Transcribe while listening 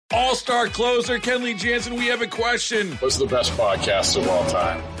All-star closer Kenley Jansen, we have a question. What's the best podcast of all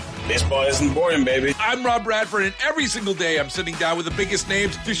time? Baseball isn't boring, baby. I'm Rob Bradford, and every single day I'm sitting down with the biggest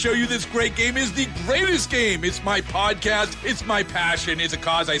names to show you this great game is the greatest game. It's my podcast. It's my passion. It's a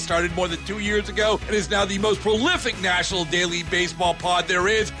cause I started more than 2 years ago and is now the most prolific national daily baseball pod there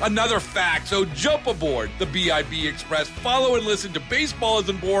is. Another fact. So jump aboard the BIB Express. Follow and listen to Baseball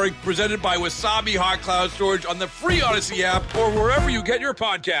Isn't Boring, presented by Wasabi Hot Cloud Storage on the free Odyssey app or wherever you get your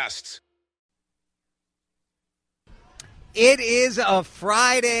podcasts. It is a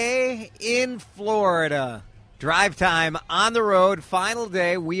Friday in Florida. Drive time on the road. Final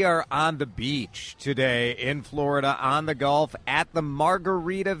day. We are on the beach today in Florida on the Gulf at the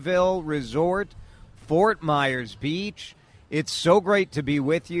Margaritaville Resort, Fort Myers Beach. It's so great to be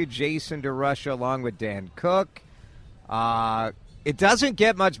with you, Jason DeRusha, along with Dan Cook. It doesn't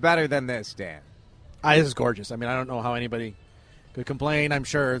get much better than this, Dan. This is gorgeous. I mean, I don't know how anybody could complain. I'm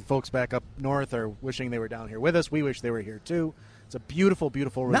sure folks back up north are wishing they were down here with us. We wish they were here, too. It's a beautiful,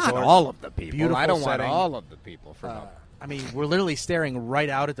 beautiful resort. Not all of the people. Beautiful I don't setting. want all of the people. I mean, we're literally staring right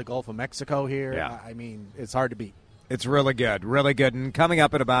out at the Gulf of Mexico here. Yeah. I mean, it's hard to beat. It's really good, really good. And coming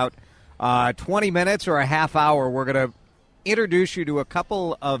up in about 20 minutes or a half hour, we're going to introduce you to a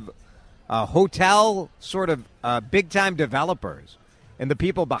couple of hotel sort of big-time developers and the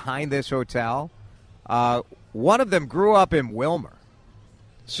people behind this hotel. One of them grew up in Wilmer.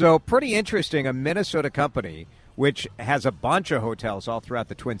 So pretty interesting, a Minnesota company which has a bunch of hotels all throughout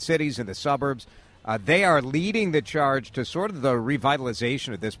the Twin Cities and the suburbs. They are leading the charge to sort of the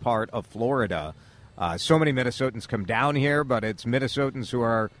revitalization of this part of Florida. So many Minnesotans come down here, but it's Minnesotans who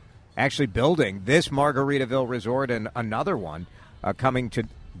are actually building this Margaritaville Resort and another one coming to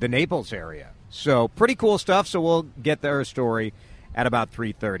the Naples area. So pretty cool stuff, so we'll get their story at about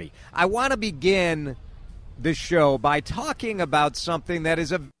 3:30. I want to begin the show by talking about something that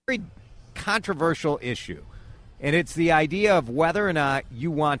is a very controversial issue, and it's the idea of whether or not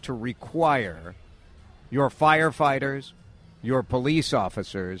you want to require your firefighters, your police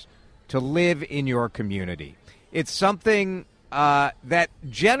officers, to live in your community. It's something that,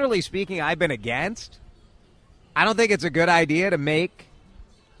 generally speaking, I've been against. I don't think it's a good idea to make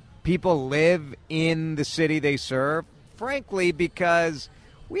people live in the city they serve, frankly, because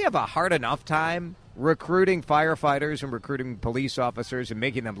we have a hard enough time recruiting firefighters and recruiting police officers and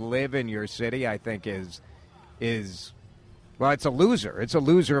making them live in your city. I think is well, it's a loser. It's a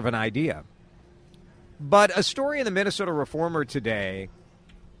loser of an idea. But a story in the Minnesota Reformer today,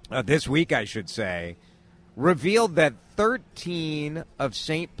 this week I should say, revealed that 13 of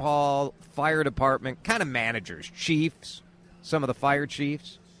St. Paul Fire Department kind of managers, chiefs, some of the fire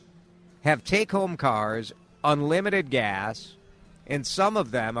chiefs, have take-home cars, unlimited gas, and some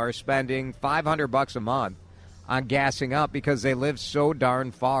of them are spending $500 a month on gassing up because they live so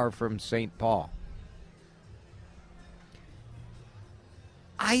darn far from St. Paul.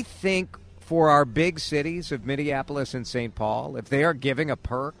 I think for our big cities of Minneapolis and St. Paul, if they are giving a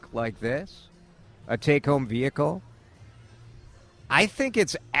perk like this, a take-home vehicle, I think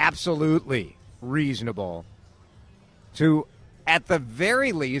it's absolutely reasonable to, at the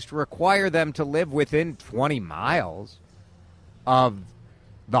very least, require them to live within 20 miles of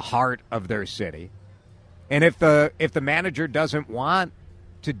the heart of their city. And if the manager doesn't want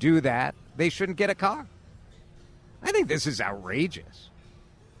to do that, they shouldn't get a car. I think this is outrageous.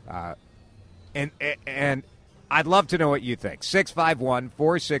 And I'd love to know what you think.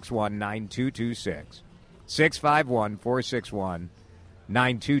 651-461-9226.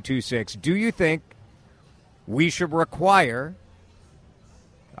 651-461-9226. Do you think we should require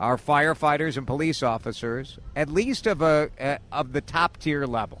our firefighters and police officers, at least of the top tier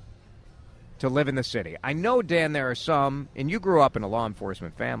level, to live in the city? I know, Dan, there are some, and you grew up in a law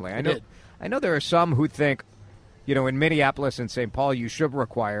enforcement family. I know there are some who think, in Minneapolis and St. Paul, you should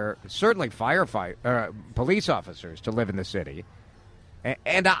require certainly police officers to live in the city,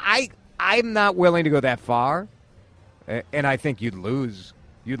 and I'm not willing to go that far. And I think you'd lose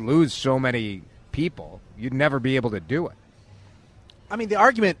so many people. You'd never be able to do it. I mean,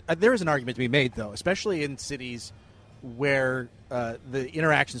 there is an argument to be made, though, especially in cities where the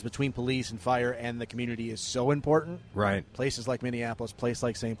interactions between police and fire and the community is so important. Right. Places like Minneapolis, place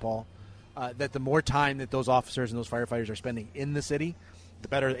like St. Paul, that the more time that those officers and those firefighters are spending in the city, the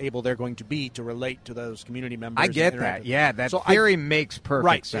better able they're going to be to relate to those community members. I get that. Yeah, that theory makes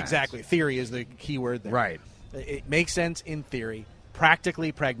perfect sense. Right, exactly. Theory is the key word there. Right. It makes sense in theory.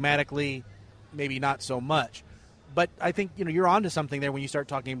 Practically, pragmatically, maybe not so much. But I think you're onto something there when you start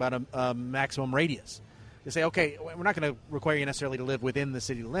talking about a maximum radius. You say, okay, we're not going to require you necessarily to live within the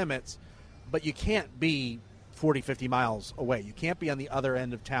city limits, but you can't be 40, 50 miles away. You can't be on the other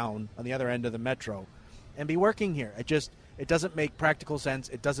end of town, on the other end of the metro, and be working here. It doesn't make practical sense.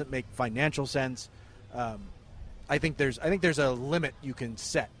 It doesn't make financial sense. I think there's a limit you can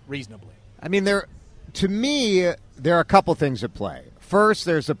set reasonably. I mean, to me, there are a couple things at play. First,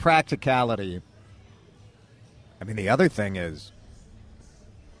 there's the practicality. I mean, the other thing is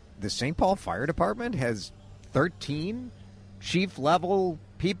the St. Paul Fire Department has 13 chief-level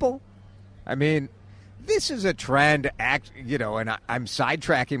people. I mean, this is a trend, and I'm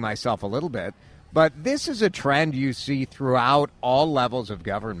sidetracking myself a little bit, but this is a trend you see throughout all levels of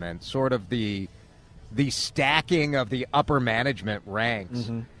government, sort of the stacking of the upper management ranks.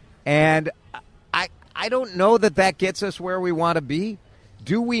 Mm-hmm. And I don't know that gets us where we want to be.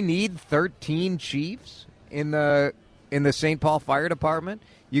 Do we need 13 chiefs in the St. Paul Fire Department?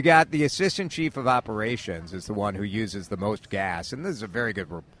 You got the assistant chief of operations is the one who uses the most gas, and this is a very good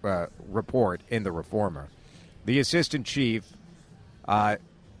report in the Reformer. The assistant chief, and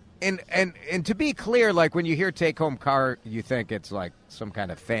to be clear, like when you hear take-home car, you think it's like some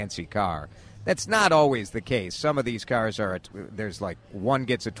kind of fancy car. That's not always the case. Some of these cars there's like one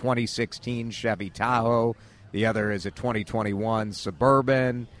gets a 2016 Chevy Tahoe, the other is a 2021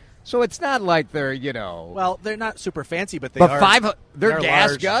 Suburban. So it's not like they're, Well, they're not super fancy, but they're gas large,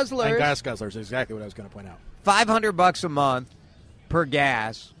 guzzlers. And gas guzzlers is exactly what I was going to point out. $500 a month per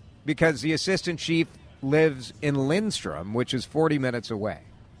gas because the assistant chief lives in Lindstrom, which is 40 minutes away.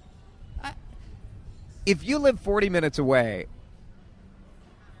 If you live 40 minutes away,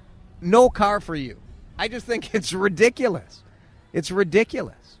 no car for you. I just think it's ridiculous. It's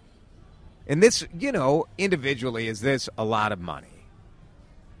ridiculous. And this, individually, is this a lot of money?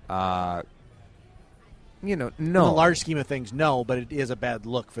 No. In the large scheme of things, no, but it is a bad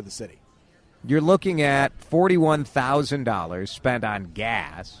look for the city. You're looking at $41,000 spent on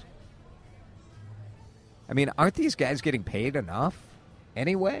gas. I mean, aren't these guys getting paid enough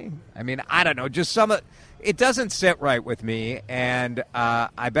anyway? I mean, I don't know. Just it doesn't sit right with me, and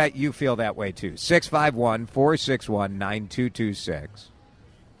I bet you feel that way too. 651-461-9226.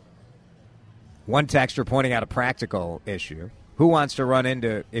 One texter pointing out a practical issue. Who wants to run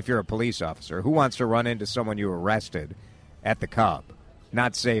into, if you're a police officer, who wants to run into someone you arrested at the Cub?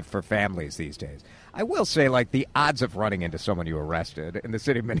 Not safe for families these days. I will say, like, the odds of running into someone you arrested in the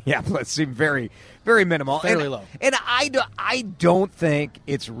city of Minneapolis seem very, very minimal. Fairly low. And I don't think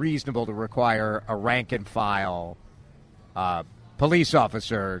it's reasonable to require a rank-and-file police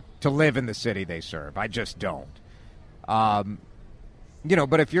officer to live in the city they serve. I just don't. But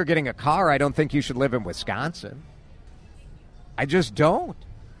if you're getting a car, I don't think you should live in Wisconsin. I just don't.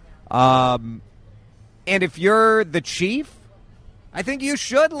 And if you're the chief, I think you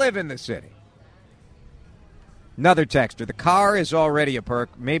should live in the city. Another texter, the car is already a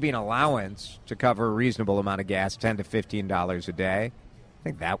perk, maybe an allowance to cover a reasonable amount of gas, $10 to $15 a day. I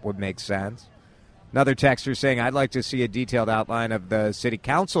think that would make sense. Another texter saying, I'd like to see a detailed outline of the city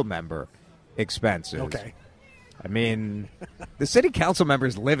council member expenses. Okay. I mean, the city council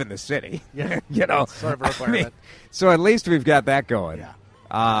members live in the city. Yeah. It's sort of a requirement. So at least we've got that going. Yeah.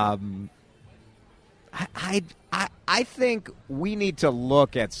 I think we need to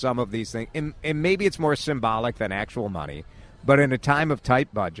look at some of these things, and maybe it's more symbolic than actual money, but in a time of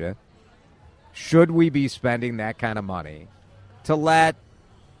tight budget, should we be spending that kind of money to let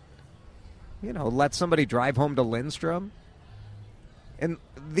somebody drive home to Lindstrom? And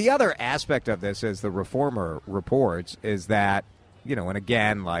the other aspect of this, as the Reformer reports, is that, and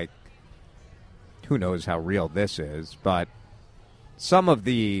again, like, who knows how real this is, but some of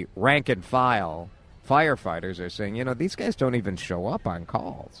the rank-and-file firefighters are saying, these guys don't even show up on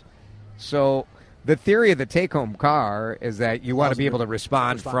calls. So the theory of the take-home car is that you want to be able to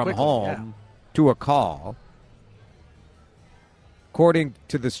respond from quickly, home to a call. According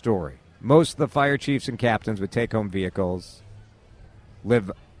to the story, most of the fire chiefs and captains with take-home vehicles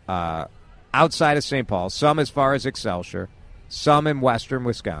live outside of St. Paul, some as far as Excelsior, some in western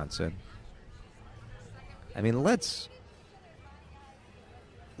Wisconsin. I mean, let's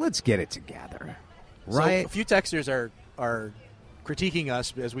get it together, right? So a few texters are critiquing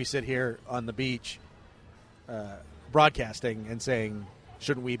us as we sit here on the beach broadcasting and saying,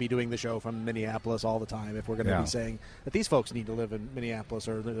 shouldn't we be doing the show from Minneapolis all the time if we're going to be saying that these folks need to live in Minneapolis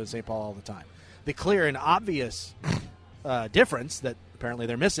or live in St. Paul all the time? The clear and obvious difference that apparently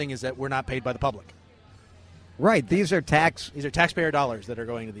they're missing is that we're not paid by the public. Right. These are taxpayer dollars that are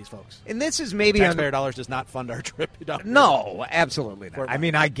going to these folks. And this is maybe taxpayer dollars does not fund our trip. No, absolutely not. I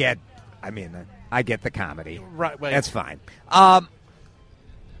mean, I get the comedy. Right. Well, that's fine.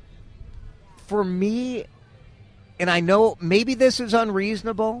 For me, and I know maybe this is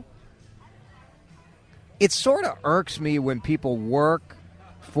unreasonable, it sort of irks me when people work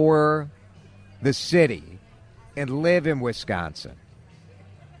for the city and live in Wisconsin.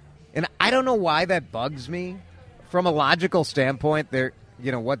 And I don't know why that bugs me. From a logical standpoint,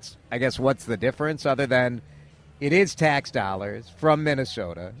 what's the difference other than it is tax dollars from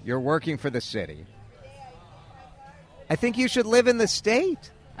Minnesota. You're working for the city. I think you should live in the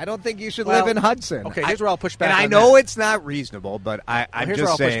state. I don't think you should live in Hudson. Okay, here's where I'll push back and on I know that. it's not reasonable, but I'm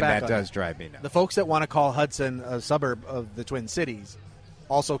just saying that does drive me nuts. The folks that want to call Hudson a suburb of the Twin Cities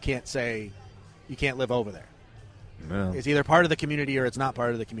also can't say you can't live over there. No. It's either part of the community or it's not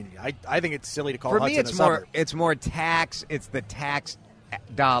part of the community. I think it's silly to call Hudson a suburb. For me, it's more tax. It's the tax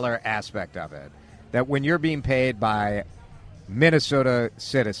dollar aspect of it. That when you're being paid by Minnesota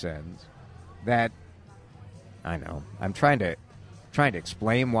citizens, that I know I'm trying to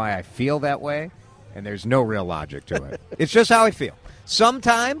explain why I feel that way, and there's no real logic to it. It's just how I feel.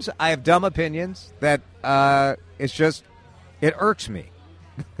 Sometimes I have dumb opinions that it irks me.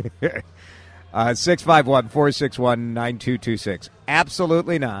 651-461-9226.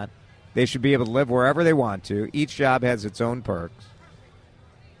 Absolutely not. They should be able to live wherever they want to. Each job has its own perks.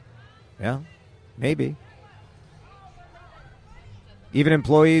 Yeah, maybe. Even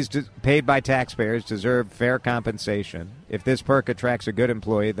employees paid by taxpayers deserve fair compensation. If this perk attracts a good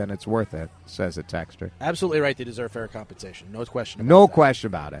employee, then it's worth it, says a texter. Absolutely right. They deserve fair compensation. No question about No that. question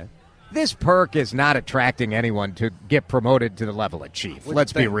about it. This perk is not attracting anyone to get promoted to the level of chief.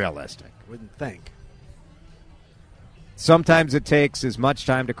 Let's be realistic. Wouldn't think. Sometimes it takes as much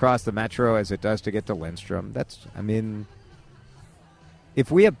time to cross the metro as it does to get to Lindstrom. If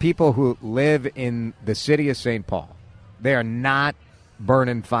we have people who live in the city of St. Paul, they are not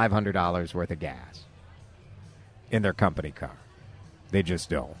burning $500 worth of gas in their company car. They just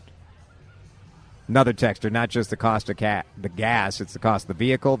don't. Another texter, not just the cost of the gas, it's the cost of the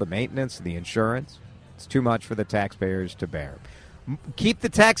vehicle, the maintenance, the insurance. It's too much for the taxpayers to bear. Keep the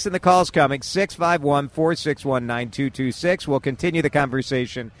texts and the calls coming, 651-461-9226. We'll continue the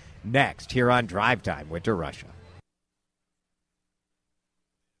conversation next here on Drive Time with DeRusha.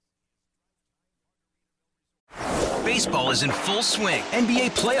 Baseball is in full swing.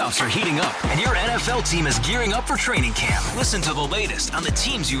 NBA playoffs are heating up, and your NFL team is gearing up for training camp. Listen to the latest on the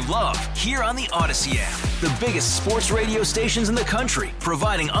teams you love here on the Odyssey app. The biggest sports radio stations in the country,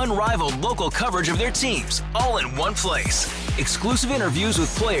 providing unrivaled local coverage of their teams, all in one place. Exclusive interviews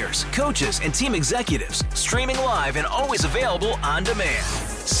with players, coaches, and team executives, streaming live and always available on demand.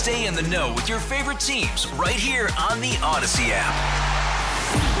 Stay in the know with your favorite teams right here on the Odyssey app.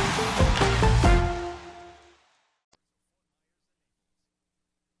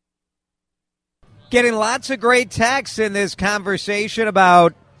 Getting lots of great texts in this conversation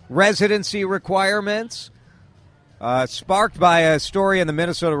about residency requirements, sparked by a story in the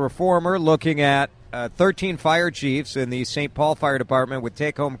Minnesota Reformer looking at 13 fire chiefs in the St. Paul Fire Department with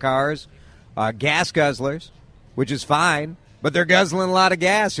take-home cars, gas guzzlers, which is fine, but they're guzzling a lot of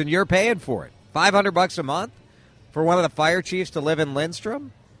gas, and you're paying for it. $500 a month for one of the fire chiefs to live in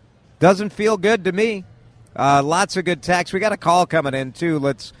Lindstrom? Doesn't feel good to me. Lots of good texts. We got a call coming in, too.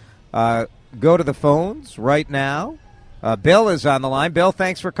 Let's go to the phones right now. Bill is on the line. Bill,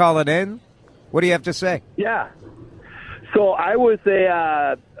 thanks for calling in. What do you have to say? Yeah. So I was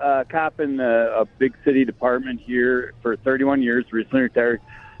a cop in a big city department here for 31 years, recently retired.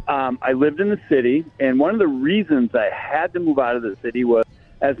 I lived in the city, and one of the reasons I had to move out of the city was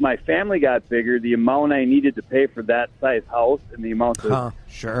as my family got bigger, the amount I needed to pay for that size house and the amount of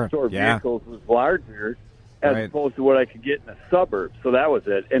stored vehicles was larger as opposed to what I could get in the suburbs. So that was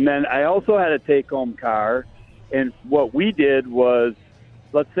it. And then I also had a take-home car, and what we did was,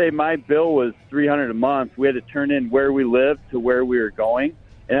 let's say my bill was $300 a month. We had to turn in where we lived to where we were going.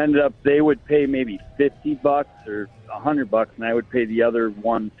 It ended up they would pay maybe $50 or $100, and I would pay the other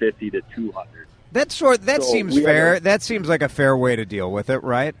 $150 to $200. That seems fair. That seems like a fair way to deal with it,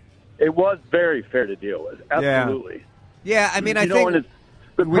 right? It was very fair to deal with. Absolutely. Yeah, I mean, I think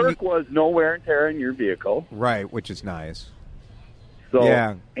the perk was no wear and tear in your vehicle. Right, which is nice. So,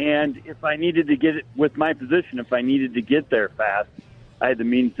 and if I needed to get it with my position, if I needed to get there fast, I had the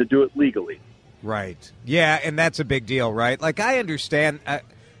means to do it legally. Right. Yeah, and that's a big deal, right? Like I understand.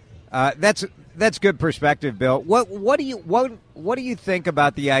 That's good perspective, Bill. What do you think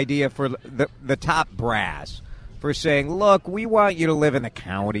about the idea for the top brass for saying, look, we want you to live in the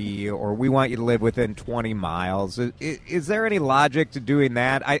county or we want you to live within 20 miles? Is there any logic to doing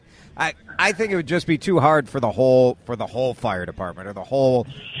that? I think it would just be too hard for the whole fire department or the whole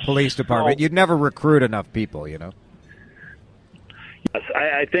police department. You'd never recruit enough people, you know. Yes,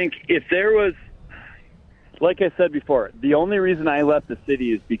 I think if there was, like I said before, the only reason I left the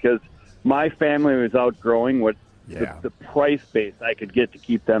city is because my family was outgrowing what Yeah. the price base I could get to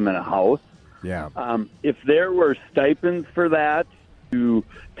keep them in a house. Yeah. If there were stipends for that to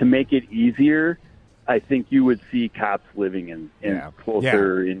make it easier, I think you would see cops living in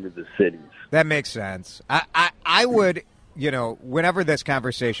closer into the cities. That makes sense. I would, whenever this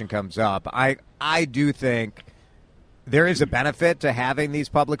conversation comes up, I do think there is a benefit to having these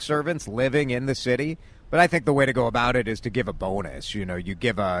public servants living in the city, but I think the way to go about it is to give a bonus. You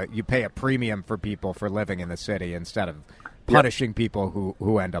pay a premium for people for living in the city instead of punishing people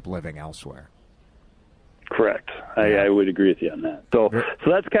who end up living elsewhere. Correct. I would agree with you on that. So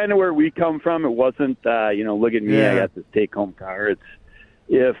that's kind of where we come from. It wasn't, look at me, I got this take-home car. It's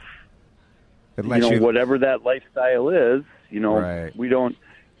if, whatever that lifestyle is, Right. we don't,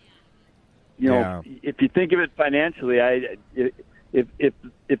 if you think of it financially,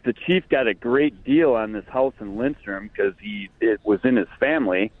 if the chief got a great deal on this house in Lindstrom because it was in his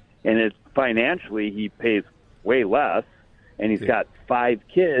family, and it's financially he pays way less, and he's got 5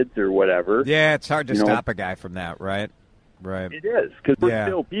 kids or whatever. Yeah, it's hard to stop a guy from that, right? Right. It is, because we're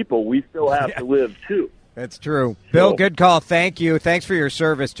still people. We still have to live, too. That's true. Bill, good call. Thank you. Thanks for your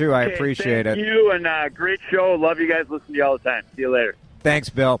service, too. I appreciate it. Thank you, and great show. Love you guys. Listen to you all the time. See you later. Thanks,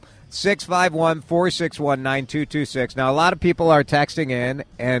 Bill. 651-461-9226. Now, a lot of people are texting in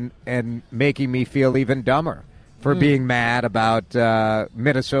and making me feel even dumber for being mad about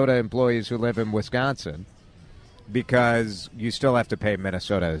Minnesota employees who live in Wisconsin because you still have to pay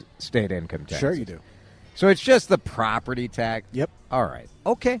Minnesota state income tax. Sure you do. So it's just the property tax? Yep. All right.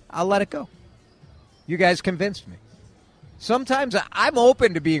 Okay, I'll let it go. You guys convinced me. Sometimes I'm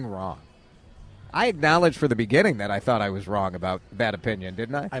open to being wrong. I acknowledged for the beginning that I thought I was wrong about that opinion,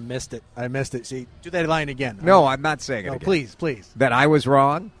 didn't I? I missed it. See, do that line again. No, I'm not saying it No, again. please. That I was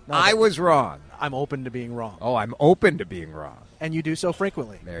wrong? No, I was wrong. I'm open to being wrong. Oh, I'm open to being wrong. And you do so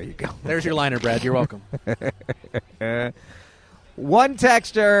frequently. There you go. There's your liner, Brad. You're welcome. One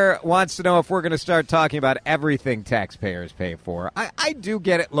texter wants to know if we're going to start talking about everything taxpayers pay for. I do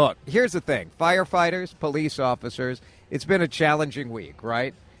get it. Look, here's the thing. Firefighters, police officers, it's been a challenging week,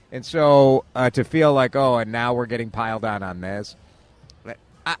 right? And so to feel like, and now we're getting piled on this,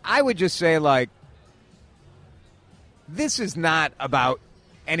 I would just say, this is not about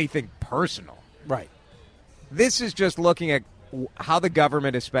anything personal. Right. This is just looking at how the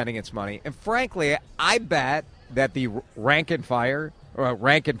government is spending its money. And frankly, I bet that the rank and file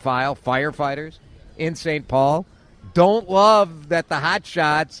firefighters in St. Paul don't love that the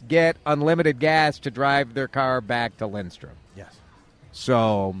hotshots get unlimited gas to drive their car back to Lindstrom. Yes.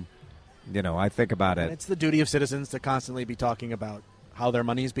 So, I think about it. And it's the duty of citizens to constantly be talking about how their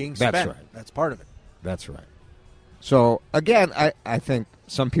money is being spent. That's right. That's part of it. That's right. So, again, I think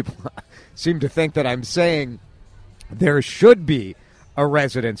some people seem to think that I'm saying there should be a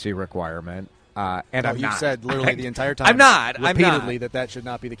residency requirement, and I'm you've not. said literally the entire time. I'm not. Repeatedly that should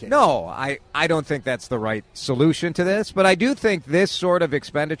not be the case. No, I don't think that's the right solution to this, but I do think this sort of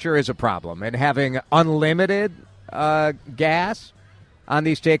expenditure is a problem, and having unlimited gas on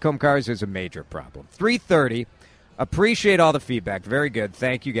these take-home cars is a major problem. 3:30. Appreciate all the feedback. Very good.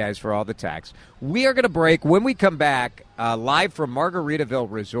 Thank you guys for all the texts. We are going to break. When we come back, live from Margaritaville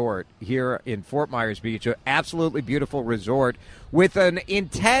Resort here in Fort Myers Beach, an absolutely beautiful resort with an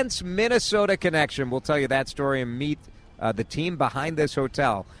intense Minnesota connection. We'll tell you that story and meet the team behind this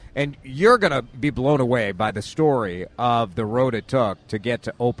hotel. And you're going to be blown away by the story of the road it took to get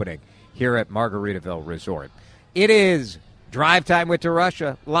to opening here at Margaritaville Resort. It is Drive Time with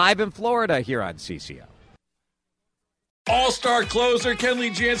DeRusha, live in Florida here on CCO. All-star closer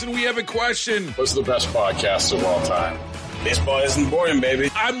Kenley Jansen, we have a question. What's the best podcast of all time? Baseball isn't boring, baby.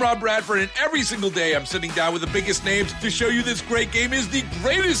 I'm Rob Bradford, and every single day I'm sitting down with the biggest names to show you this great game is the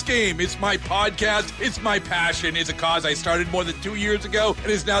greatest game. It's my podcast. It's my passion. It's a cause I started more than 2 years ago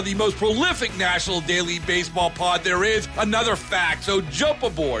and is now the most prolific national daily baseball pod there is. Another fact, so jump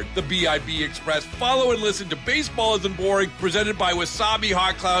aboard the BIB Express. Follow and listen to Baseball Isn't Boring, presented by Wasabi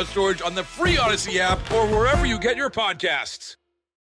Hot Cloud Storage on the free Odyssey app or wherever you get your podcasts.